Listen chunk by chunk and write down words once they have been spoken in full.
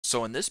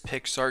So in this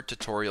PicsArt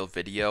tutorial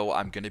video,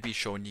 I'm going to be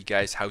showing you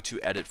guys how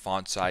to edit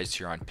font size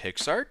here on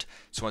PicsArt.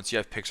 So once you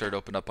have PicsArt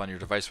open up on your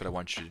device, what I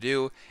want you to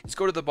do is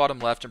go to the bottom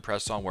left and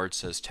press on where it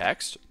says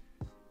text.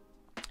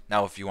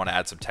 Now, if you want to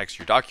add some text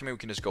to your document, we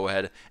can just go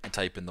ahead and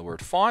type in the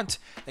word font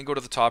and go to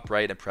the top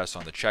right and press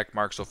on the check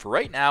mark. So for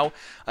right now,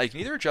 you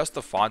can either adjust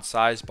the font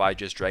size by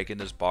just dragging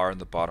this bar in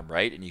the bottom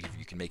right, and you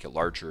can make it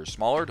larger or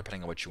smaller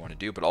depending on what you want to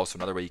do. But also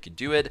another way you can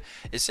do it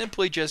is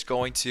simply just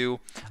going to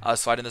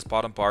slide in this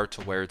bottom bar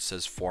to where it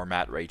says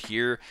format right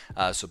here.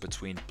 So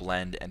between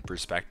blend and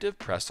perspective,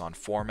 press on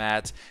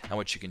format. And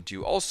what you can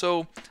do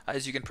also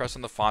is you can press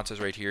on the font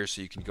size right here.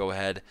 So you can go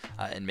ahead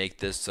and make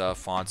this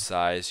font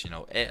size,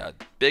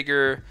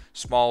 bigger,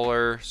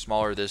 smaller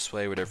this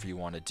way, whatever you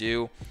want to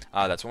do.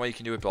 That's one way you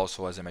can do it, but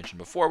also, as I mentioned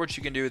before, what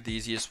you can do, the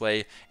easiest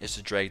way is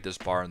to drag this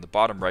bar in the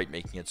bottom right,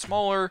 making it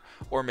smaller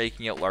or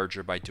making it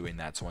larger by doing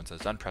that. So once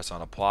that's done, press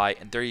on apply,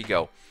 and there you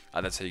go.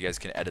 That's how you guys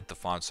can edit the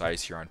font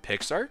size here on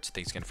PicsArt.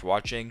 Thanks again for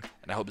watching,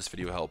 and I hope this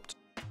video helped.